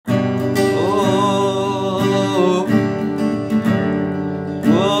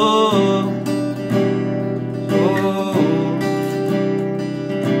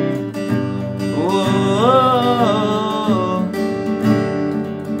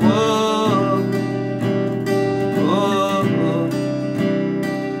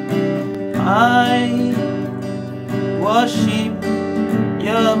worship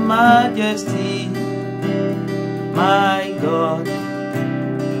your majesty, my God.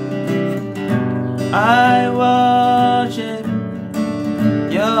 I worship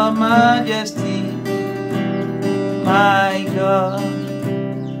your majesty, my God.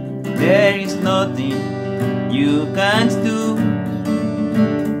 There is nothing you can't do.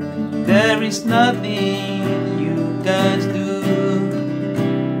 There is nothing you can't do.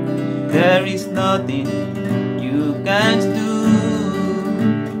 There is nothing you can't do.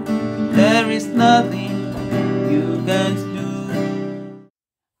 There is nothing you can't do.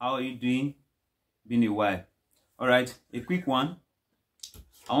 How are you doing? Been a while. Alright, a quick one.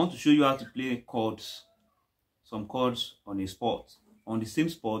 I want to show you how to play chords. Some chords on a spot. On the same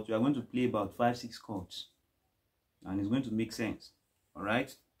spot, you are going to play about 5-6 chords. And it's going to make sense.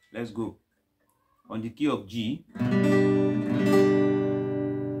 Alright, let's go. On the key of G.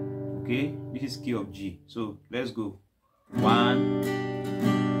 Okay, this is key of G. So let's go. 1,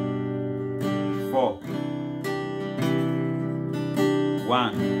 4.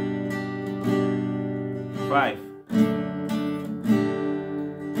 1, 5.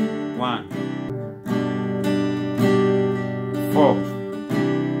 1, 4.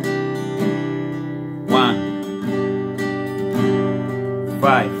 1,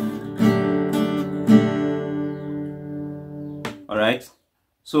 5. Alright,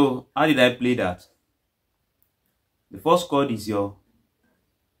 so how did I play that? The first chord is your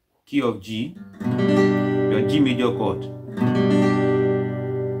key of G, your G major chord.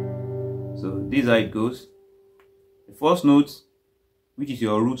 So this is how it goes. The first note, which is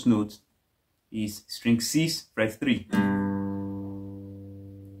your root note, is string 6 fret 3.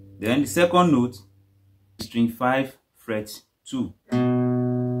 Then the second note is string 5 fret 2.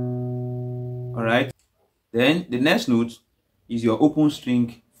 Alright. Then the next note is your open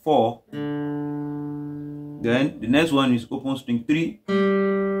string 4. Then the next one is open string 3.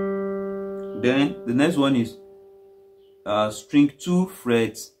 Then the next one is string 2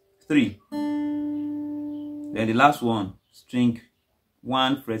 fret 3. Then the last one, string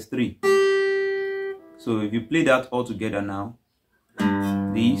 1 fret 3. So if you play that all together now,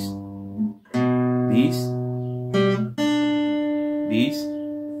 this,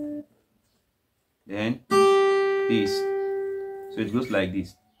 then this. So it goes like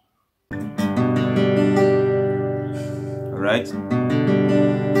this. Alright.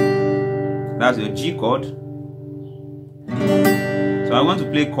 That's your G chord. So I want to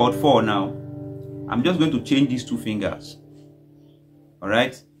play chord 4 now. I'm just going to change these 2 fingers.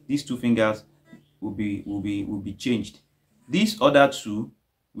 Alright. These 2 fingers will be changed. These other 2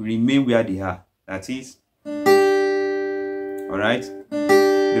 will remain where they are. That is, alright,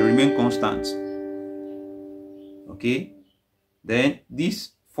 they remain constant. Okay. Then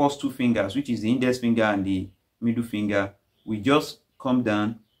these first 2 fingers, which is the index finger and the middle finger, we just come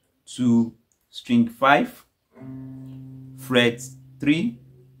down to string 5 fret 3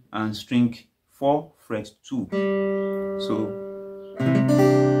 and string 4 fret 2. So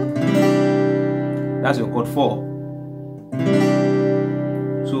that's your chord 4.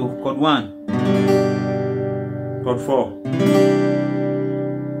 So chord 1, chord 4.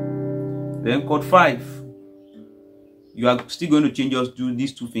 Then chord 5. You are still going to change us to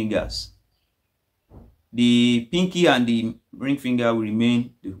these 2 fingers. The pinky and the ring finger will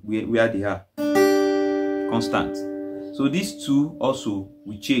remain where they are, constant. So these 2 also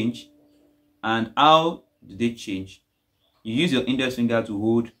will change. And how do they change? You use your index finger to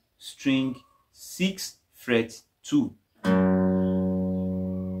hold string 6 fret 2.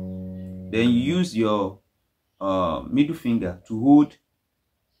 Then you use your middle finger to hold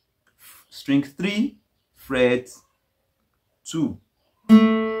string 3 fret 2.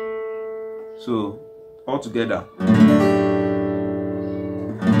 So all together.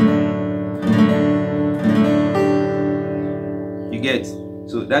 You get?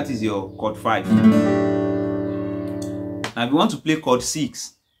 So that is your chord 5. Now if you want to play chord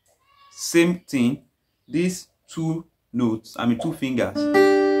 6, same thing. These 2 notes, 2 fingers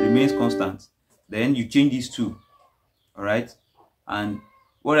remains constant. Then you change these 2. Alright? And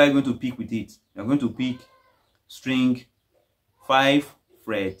what are you going to pick with it? You're going to pick string 5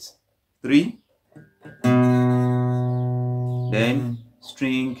 fret 3. Then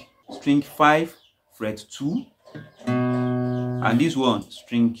string 5 fret 2. And this one,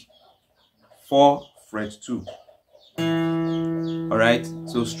 string 4 fret 2. Alright,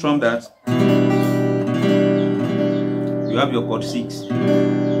 so strum that. You have your chord 6.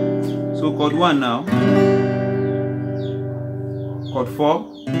 So chord 1 now, chord 4,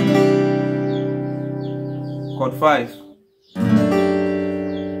 chord 5,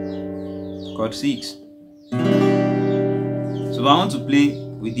 chord 6, So if I want to play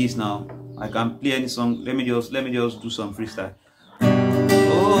with this now, I can play any song. Let me just do some freestyle.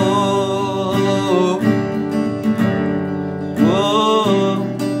 Oh, oh,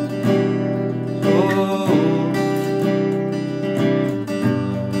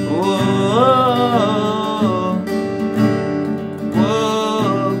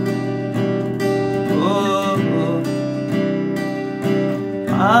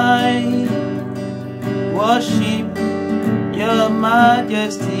 I worship your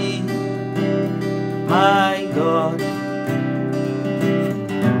majesty, my God.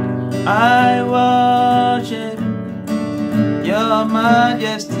 I worship your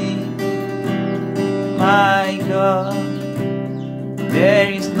majesty, my God.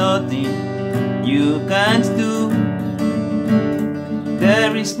 There is nothing you can't do.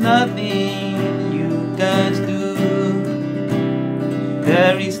 There is nothing you can't do.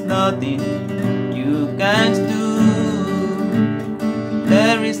 There is nothing you can't do.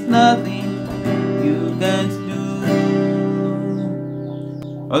 There is nothing you can't do.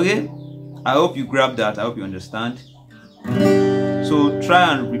 Okay, I hope you grab that. I hope you understand. So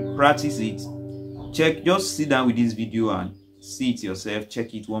try and practice it. Check, just sit down with this video and see it yourself.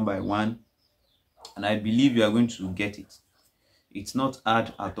 Check it one by one, and I believe you are going to get it. It's not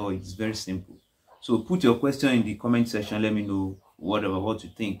hard at all. It's very simple. So put your question in the comment section. Let me know what you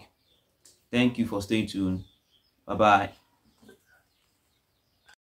think. Thank you for staying tuned. Bye bye.